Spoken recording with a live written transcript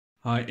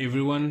Hi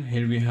everyone,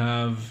 here we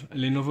have a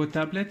Lenovo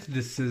tablet.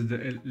 This is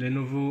the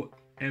Lenovo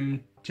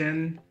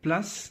M10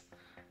 Plus.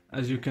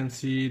 As you can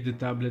see, the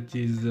tablet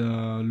is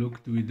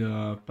looked with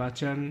a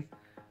pattern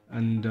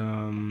and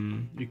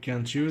you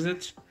can choose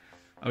it.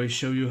 I will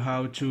show you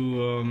how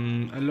to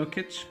unlock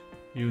it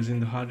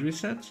using the hard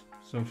reset.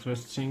 So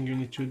first thing you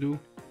need to do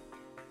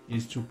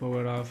is to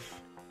power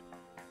off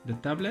the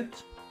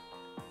tablet.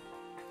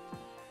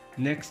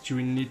 Next you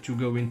will need to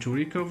go into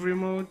recovery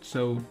mode,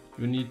 so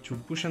you need to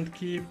push and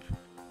keep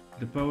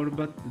the power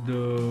button,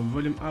 the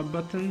volume up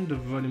button, the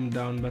volume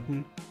down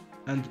button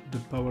and the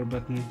power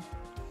button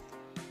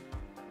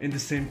in the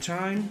same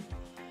time.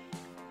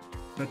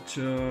 But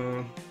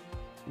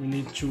we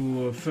need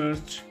to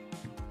first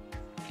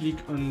click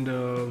on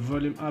the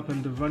volume up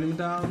and the volume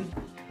down,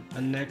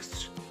 and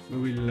next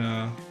we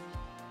will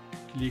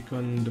click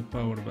on the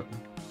power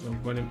button. So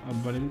volume up,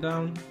 volume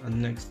down,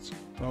 and next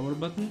power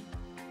button.